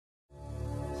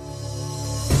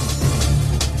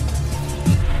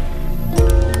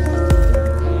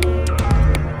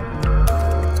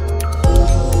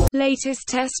latest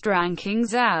Test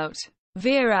rankings out.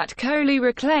 Virat Kohli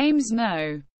reclaims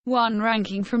No. 1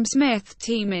 ranking from Smith.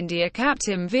 Team India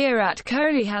captain Virat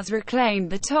Kohli has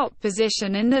reclaimed the top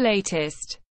position in the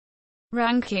latest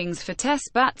rankings for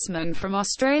Test batsmen from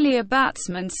Australia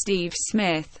batsman Steve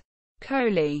Smith.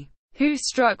 Kohli, who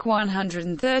struck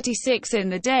 136 in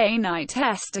the day-night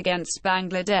Test against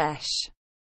Bangladesh,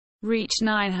 reached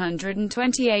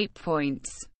 928 points,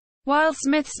 while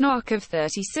Smith's knock of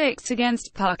 36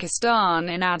 against Pakistan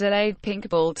in Adelaide pink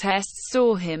ball Tests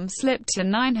saw him slip to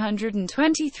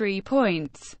 923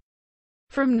 points,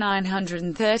 from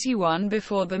 931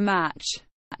 before the match.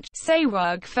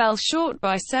 Sehwag fell short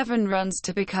by 7 runs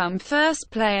to become first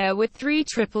player with 3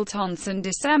 triple tons on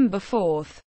December 4,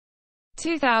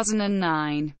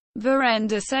 2009.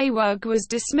 Virender Sehwag was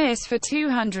dismissed for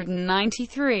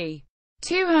 293,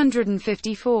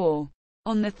 254.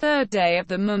 on the third day of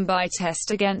the Mumbai Test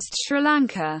against Sri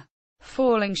Lanka,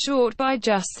 falling short by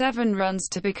just 7 runs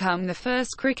to become the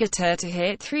first cricketer to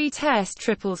hit 3 Test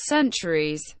triple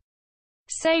centuries.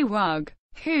 Sehwag,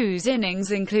 whose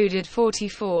innings included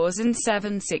 44s and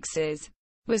 7 sixes,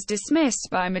 was dismissed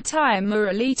by Muttiah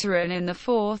Muralitharan in the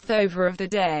 4th over of the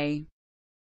day.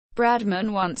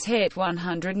 Bradman once hit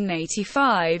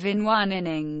 185 in one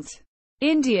innings.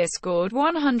 India scored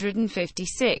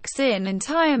 156 in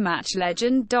entire match.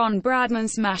 Legend Don Bradman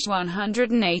smashed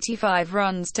 185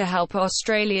 runs to help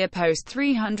Australia post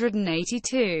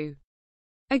 382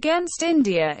 against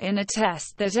India in a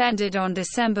Test that ended on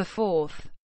December 4,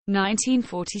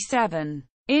 1947.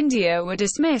 India were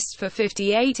dismissed for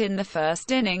 58 in the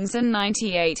first innings and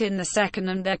 98 in the second,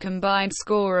 and their combined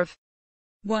score of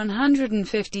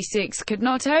 156 could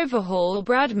not overhaul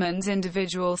Bradman's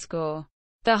individual score.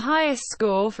 The highest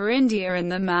score for India in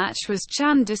the match was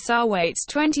Chandra Sarwate's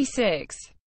 26.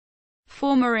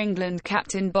 Former England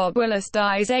captain Bob Willis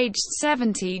dies aged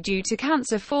 70 due to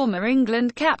cancer. Former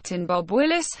England captain Bob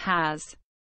Willis has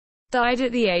died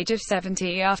at the age of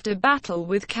 70 after battle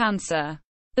with cancer.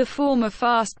 The former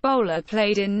fast bowler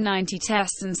played in 90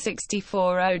 Tests and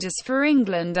 64 ODIs for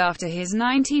England after his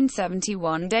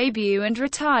 1971 debut and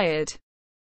retired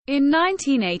in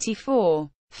 1984,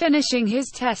 finishing his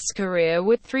Test career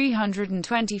with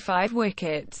 325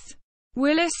 wickets.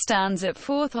 Willis stands at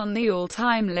 4th on the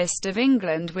all-time list of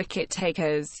England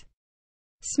wicket-takers.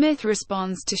 Smith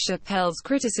responds to Chappell's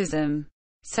criticism.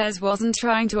 Says wasn't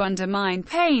trying to undermine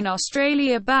Payne.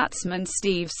 Australia batsman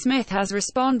Steve Smith has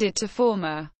responded to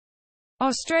former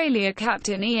Australia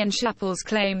captain Ian Chappell's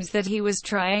claims that he was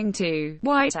trying to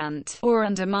white ant or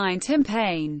undermine Tim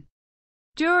Payne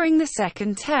during the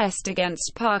second Test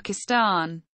against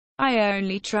Pakistan. I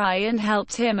only try and help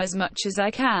Tim as much as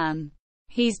I can.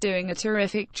 He's doing a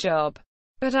terrific job,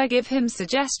 but I give him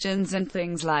suggestions and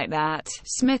things like that,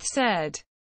 Smith said.